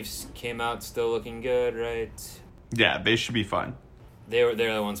 Chiefs came out still looking good, right? Yeah, they should be fun. They're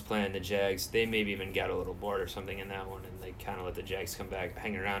the ones playing the Jags. They maybe even got a little bored or something in that one, and they kind of let the Jags come back,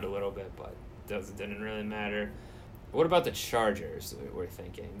 hang around a little bit, but it didn't really matter. What about the Chargers, we're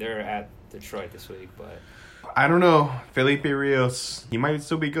thinking? They're at Detroit this week, but I don't know. Felipe Rios, he might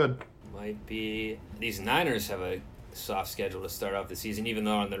still be good. Might be. These Niners have a soft schedule to start off the season, even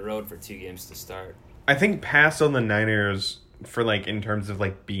though on the road for 2 games to start. I think pass on the Niners for, in terms of,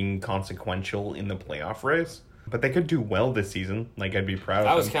 being consequential in the playoff race. But they could do well this season. I'd be proud of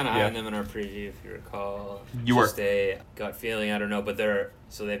them. I was kind of high on them in our preview, if you recall. You were. Just a gut feeling, I don't know. But they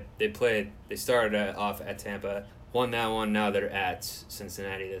started off at Tampa, won that one. Now they're at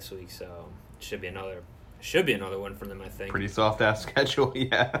Cincinnati this week, so it should be another one for them, I think. Pretty soft-ass schedule,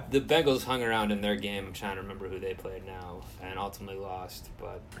 yeah. The Bengals hung around in their game. I'm trying to remember who they played now, and ultimately lost.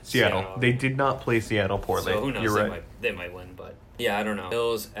 But Seattle. They did not play Seattle poorly. So who knows? You're right. They might win, but yeah, I don't know.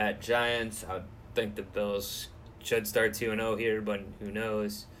 Bills at Giants. I would think the Bills should start 2-0 here, but who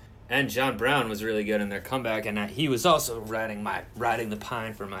knows? And John Brown was really good in their comeback, and he was also riding the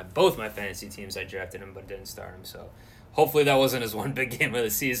pine for both my fantasy teams. I drafted him, but didn't start him. So hopefully that wasn't his one big game of the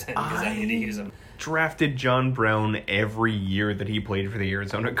season because I need to use him. Drafted John Brown every year that he played for the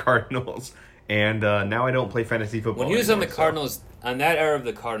Arizona Cardinals, and now I don't play fantasy football. When he was on the Cardinals, on that era of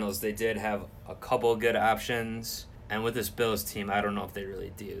the Cardinals, they did have a couple good options, and with this Bills team, I don't know if they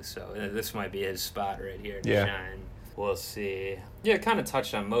really do. So this might be his spot right here to shine. We'll see. Yeah, kind of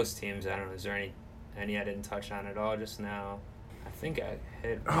touched on most teams. I don't know. Is there any I didn't touch on at all just now? I think I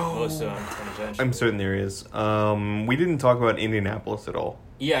hit most of them tangentially. I'm certain there is. We didn't talk about Indianapolis at all.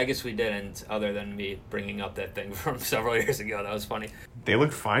 Yeah, I guess we didn't, other than me bringing up that thing from several years ago. That was funny. They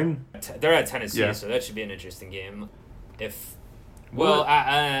looked fine. They're at Tennessee, so that should be an interesting game.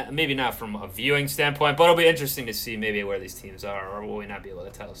 Maybe not from a viewing standpoint, but it'll be interesting to see maybe where these teams are, or will we not be able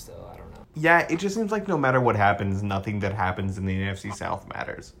to tell still? I don't know. Yeah, it just seems like no matter what happens, nothing that happens in the NFC South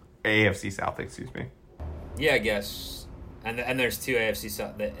matters. AFC South, excuse me. Yeah, I guess. And there's two AFC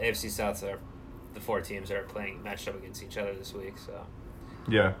South. The AFC South are the 4 teams that are matched up against each other this week, so.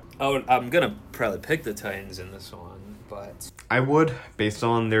 Yeah. Oh, I'm going to probably pick the Titans in this one, but. I would, based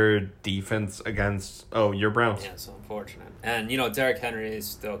on their defense against, your Browns. Yeah, it's unfortunate. And, Derrick Henry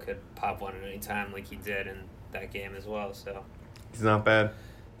still could pop one at any time like he did in that game as well, so. He's not bad.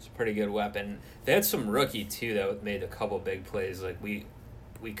 It's a pretty good weapon. They had some rookie, too, that made a couple big plays. Like, we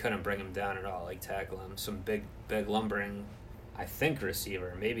couldn't bring him down at all, tackle him. Some big lumbering, I think,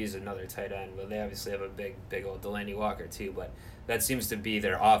 receiver. Maybe he's another tight end, but they obviously have a big old Delaney Walker, too. But that seems to be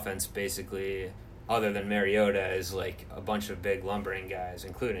their offense, basically, other than Mariota, is, a bunch of big lumbering guys,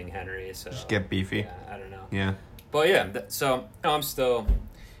 including Henry. So just get beefy. Yeah, I don't know. Yeah. But, yeah, so I'm still...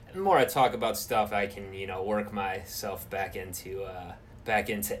 The more I talk about stuff, I can, work myself back into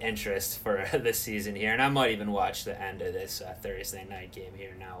interest for this season here. And I might even watch the end of this Thursday night game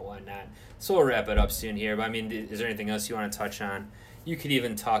here now. Why not? So we'll wrap it up soon here. But, is there anything else you want to touch on? You could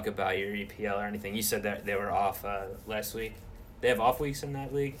even talk about your EPL or anything. You said that they were off last week. They have off weeks in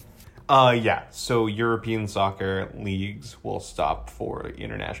that league? Yeah. So European soccer leagues will stop for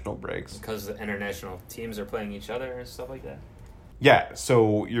international breaks. Because the international teams are playing each other and stuff like that? Yeah,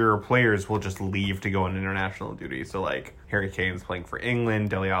 so your players will just leave to go on international duty. So, Harry Kane's playing for England,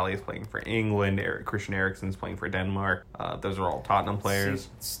 Dele Alli's playing for England, Christian Eriksen's playing for Denmark. Those are all Tottenham players. See,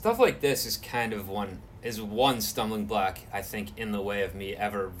 stuff like this is kind of one stumbling block, I think, in the way of me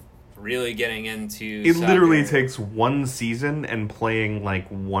ever really getting into It literally soccer. takes one season and playing like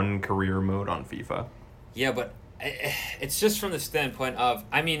one career mode on FIFA. Yeah, but it's just from the standpoint of,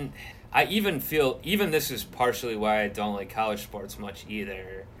 I mean, I even feel, even this is partially why I don't like college sports much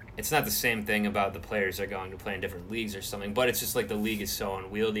either. It's not the same thing about the players are going to play in different leagues or something, but it's just like the league is so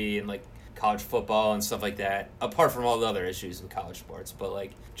unwieldy and like college football and stuff like that, apart from all the other issues in college sports. But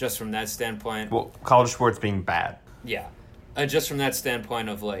like, just from that standpoint, Well, college sports being bad. yeah. Just from that standpoint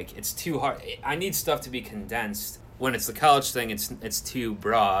of like, it's too hard. I need stuff to be condensed. When it's the college thing, it's too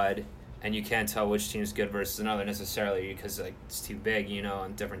broad, and you can't tell which team's good versus another necessarily because like it's too big, you know,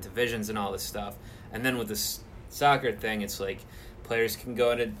 and different divisions and all this stuff. And then with this soccer thing, it's like players can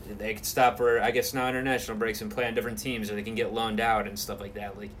go into, they can stop for, I guess now international breaks and play on different teams, or they can get loaned out and stuff like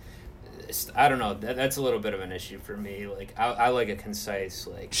that. Like, I don't know. That's a little bit of an issue for me. Like, I like a concise,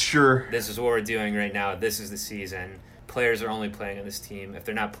 like, Sure. this is what we're doing right now. This is the season. Players are only playing on this team. If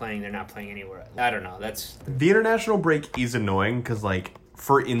they're not playing, they're not playing anywhere. I don't know. That's The international break is annoying because, like,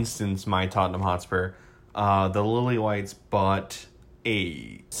 for instance, my Tottenham Hotspur, the Lily Whites bought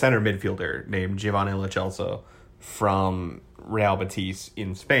a center midfielder named Giovanni Lo Celso from Real Betis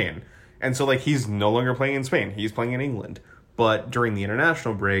in Spain. And so, like, he's no longer playing in Spain. He's playing in England. But during the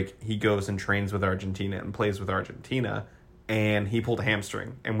international break, he goes and trains with Argentina and plays with Argentina, and he pulled a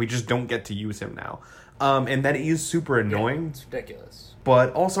hamstring, and we just don't get to use him now. And that is super annoying. it's ridiculous.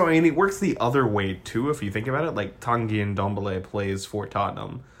 But also, I mean, it works the other way, too, if you think about it. Like, Tanguy Ndombele plays for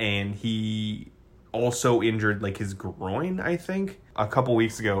Tottenham, and he also injured, like, his groin, I think, a couple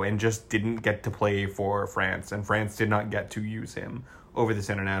weeks ago, and just didn't get to play for France, and France did not get to use him over this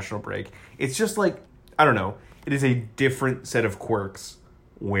international break. It's just, like, I don't know. It is a different set of quirks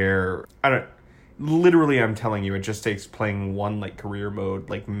where, literally, I'm telling you, it just takes playing one, like, career mode,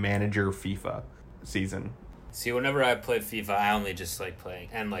 like, manager FIFA season. See, whenever I play FIFA, I only just like playing,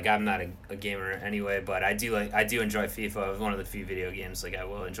 and like I'm not a gamer anyway, but I do enjoy FIFA. It's one of the few video games like I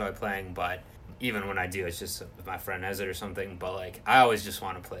will enjoy playing, but even when I do, it's just if my friend has it or something. But like I always just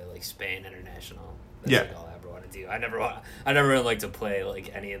want to play like Spain International. That's like all I ever want to do. I never really like to play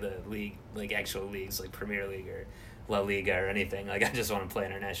like any of the league, like actual leagues, like Premier League or La Liga or anything. Like I just want to play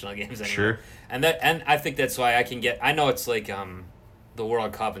international games anyway. Sure. And I think that's why I can get. I know it's like the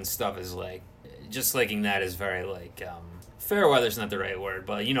World Cup and stuff is like. Just liking that is very, like, fair weather's not the right word,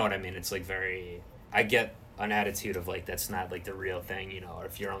 but you know what I mean. It's, like, very... I get an attitude of, like, that's not, like, the real thing, you know, or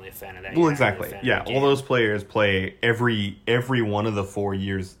if you're only a fan of that... Well, you're exactly. Really a fan Yeah, of the all game. those players play every one of the 3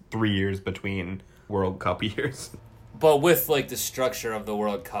 years between World Cup years. But with, like, the structure of the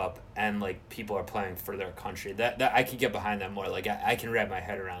World Cup and, like, people are playing for their country, that I can get behind that more. Like, I can wrap my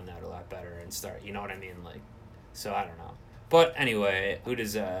head around that a lot better and start, you know what I mean? Like, so I don't know. But anyway, who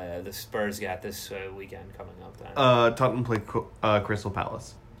does the Spurs got this weekend coming up then? Tottenham play Crystal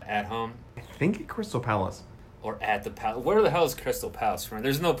Palace. At home? I think at Crystal Palace. Or at the Palace? Where the hell is Crystal Palace from?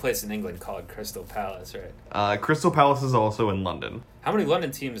 There's no place in England called Crystal Palace, right? Crystal Palace is also in London. How many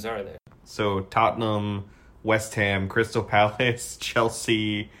London teams are there? So Tottenham, West Ham, Crystal Palace,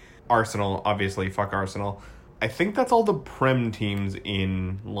 Chelsea, Arsenal. Obviously, fuck Arsenal. I think that's all the Prem teams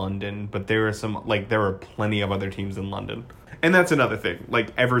in London, but there are plenty of other teams in London. And that's another thing. Like,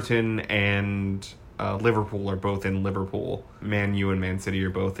 Everton and Liverpool are both in Liverpool. Man U and Man City are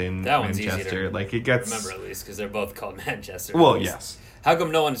both in That one's easy Manchester. to Like, it gets... remember at least, because they're both called Manchester. Well, at least. yes. How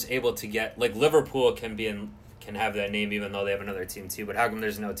come no one's able to get... Like, Liverpool can have that name even though they have another team too, but how come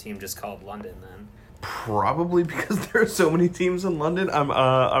there's no team just called London then? Probably because there are so many teams in London. I'm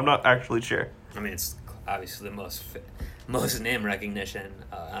not actually sure. I mean, it's obviously the most name recognition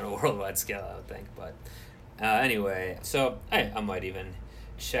on a worldwide scale, I would think. But anyway, so I might even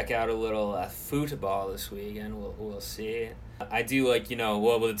check out a little football this weekend. We'll see. I do like,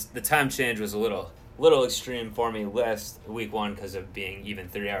 the time change was a little extreme for me week one because of being even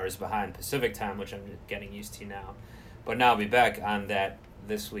 3 hours behind Pacific time, which I'm getting used to now. But now I'll be back on that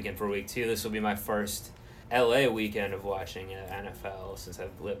this weekend for week two. This will be my first LA weekend of watching NFL since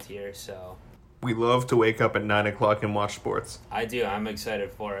I've lived here, so... We love to wake up at 9 o'clock and watch sports. I do. I'm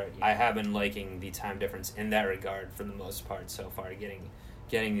excited for it. I have been liking the time difference in that regard for the most part so far, getting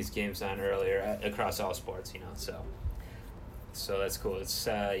these games on earlier across all sports, So that's cool. It's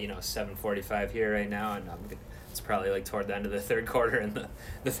 7:45 here right now, and it's probably like toward the end of the third quarter in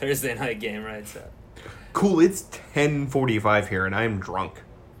the Thursday night game, right? So Cool, it's 10:45 here and I'm drunk.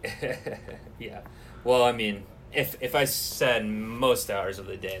 yeah. Well, I mean, if I said most hours of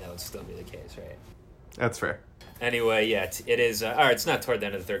the day, that would still be the case, right? That's fair. Anyway, yeah, it is. All right, it's not toward the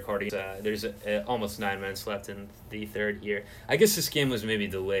end of the third quarter. There's almost 9 minutes left in the third here. I guess this game was maybe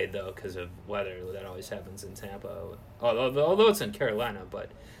delayed, though, because of weather. That always happens in Tampa. Although it's in Carolina, but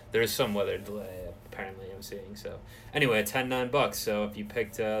There's some weather delay, apparently, I'm seeing. So, anyway, $10-9. So, if you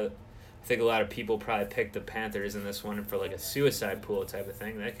picked, I think a lot of people probably picked the Panthers in this one for like a suicide pool type of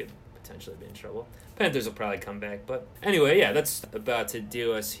thing. That could potentially be in trouble. Panthers will probably come back. But anyway, yeah, that's about to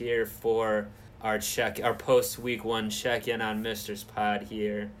do us here for our post week 1 check-in on Misterz Pod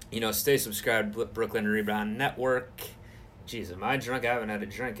here. Stay subscribed to Brooklyn Rebound Network. Jeez, am I drunk? I haven't had a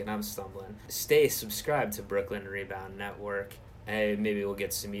drink and I'm stumbling. Stay subscribed to Brooklyn Rebound Network. Hey, maybe we'll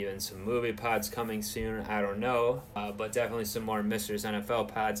get some movie pods coming soon. I don't know. But definitely some more Misterz NFL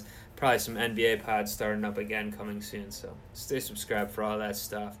pods. Probably some NBA pods starting up again coming soon. So stay subscribed for all that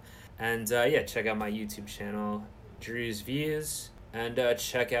stuff. And check out my YouTube channel, Drew's Views. And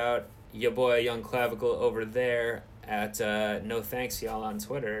check out your boy Yung Clavicle over there at No Thanks Y'all on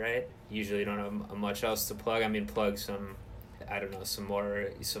Twitter, right? Usually don't have much else to plug. I mean, plug some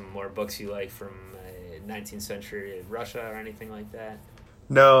more books you like from 19th century Russia or anything like that.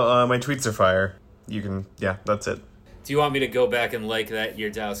 No, my tweets are fire. You can, that's it. Do you want me to go back and like your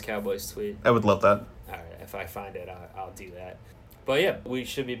Dallas Cowboys tweet? I would love that. All right, if I find it, I'll do that. But yeah, we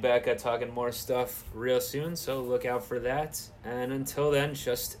should be back at talking more stuff real soon, so look out for that. And until then,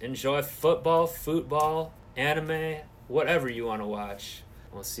 just enjoy football, anime, whatever you want to watch.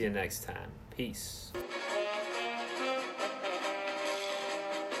 We'll see you next time. Peace.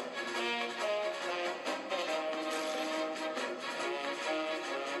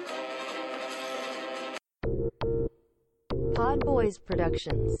 Pod Boys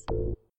Productions.